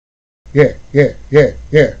Yeah.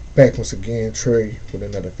 Back once again, Trey, with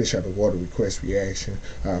another Fish Out of Water request reaction.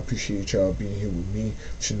 I appreciate y'all being here with me.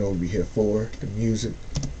 You know what we here for. The music.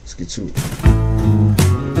 Let's get to it.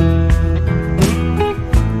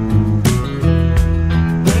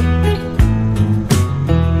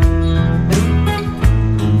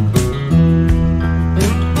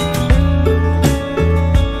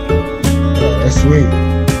 Oh, that's sweet.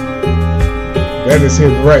 That is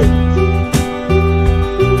hit right.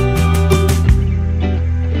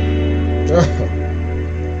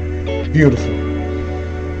 Beautiful.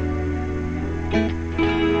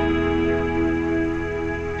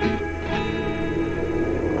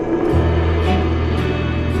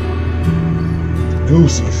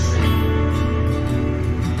 Goosies.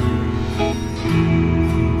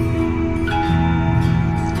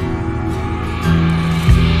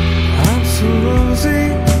 I'm so rosy,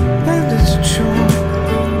 and it's a chore.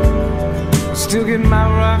 Still getting my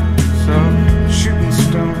rocks off shooting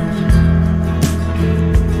stones.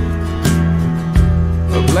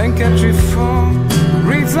 A blank entry form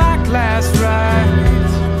reads like last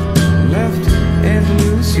rites. Left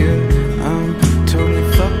Andalusia, I'm totally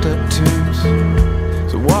fucked up terms.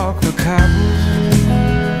 So walk the cobbles,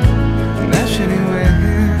 mesh anywhere.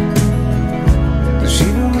 The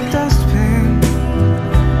Shiva with Dustpan,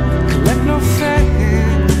 collect no fat.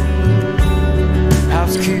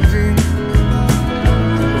 Housekeeping,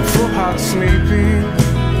 full heart sleeping.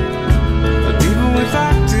 But even with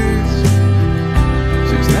octaves,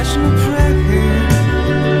 national prayer.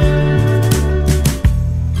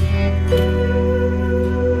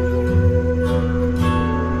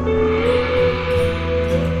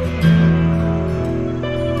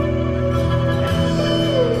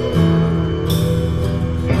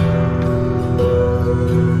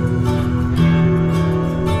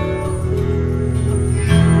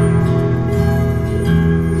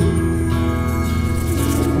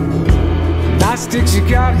 Nice sticks you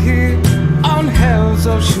got here on hell's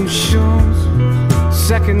ocean shores,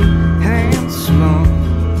 second-hand smoke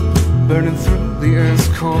burning through the earth's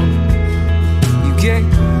core. You gave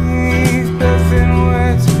birth in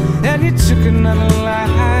words, and you took another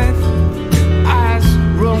life. Eyes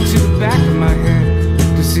rolled to the back of my head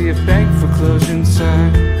to see a bank foreclosure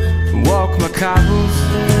inside. Walk my cobbles,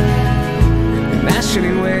 and mash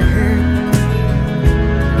anywhere.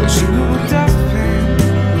 But you know a dustpan,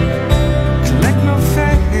 collect no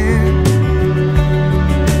fat.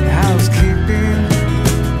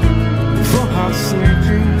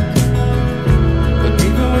 Sleeping, but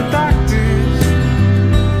deeper with octaves,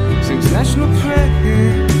 sings national prayer.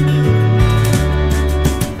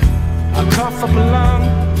 I cough up a lung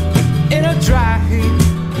in a dry heat,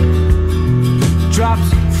 drops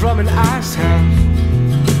from an ice house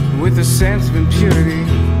with a sense of impurity.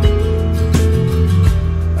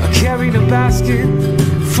 I carried a basket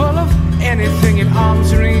full of anything in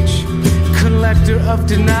arm's reach, collector of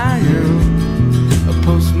denial, a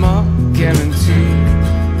postmark guarantee.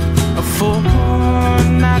 A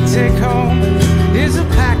fortnight take home is a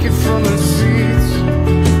packet full of seeds.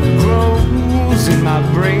 Grows in my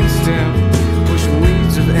brainstem, push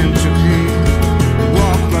weeds of entropy.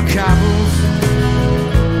 Walk my cobbles,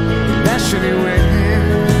 dash anywhere.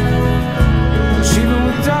 Shiva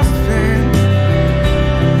with Dustpan,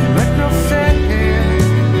 let no fair.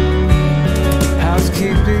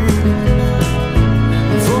 Housekeeping,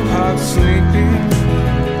 full heart sleeping.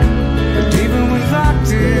 Even with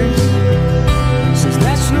octaves, since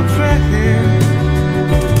national prayer.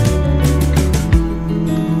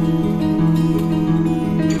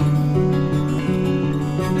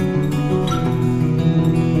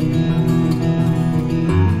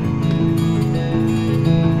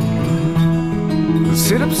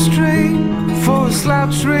 Sit up straight for a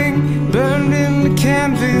slouch ring, burned in the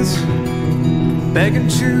canvas, beg and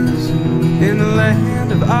choose in the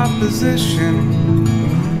land of opposition.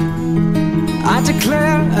 I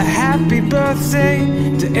declare a happy birthday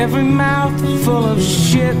to every mouth full of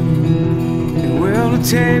shit. And wheel a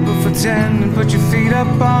table for 10 and put your feet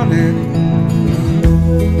up on it.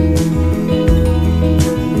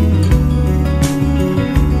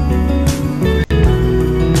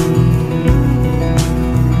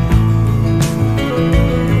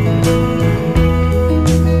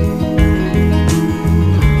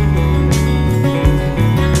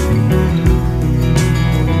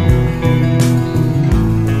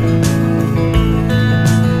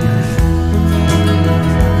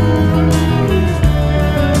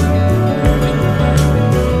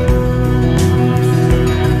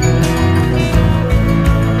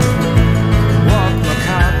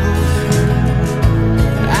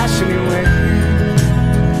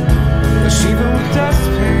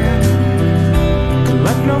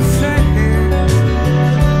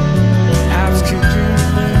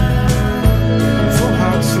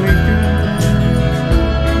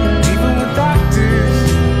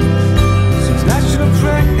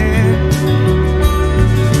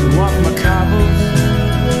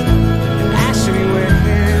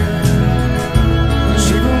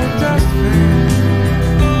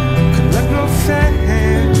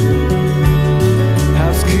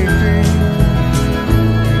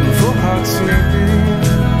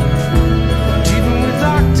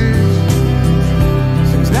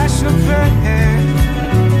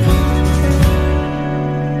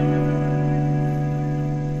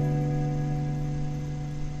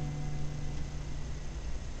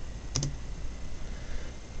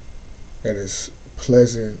 that is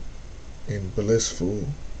pleasant and blissful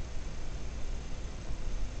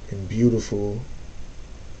and beautiful,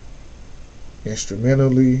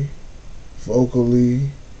 instrumentally, vocally.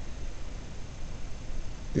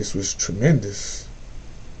 This was tremendous.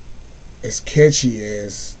 As catchy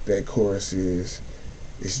as that chorus is,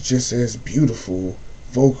 it's just as beautiful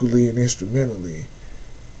vocally and instrumentally.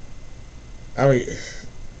 I mean,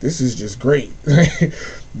 this is just great.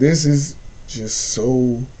 This is just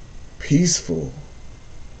so peaceful.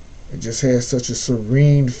 It just has such a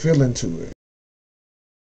serene feeling to it.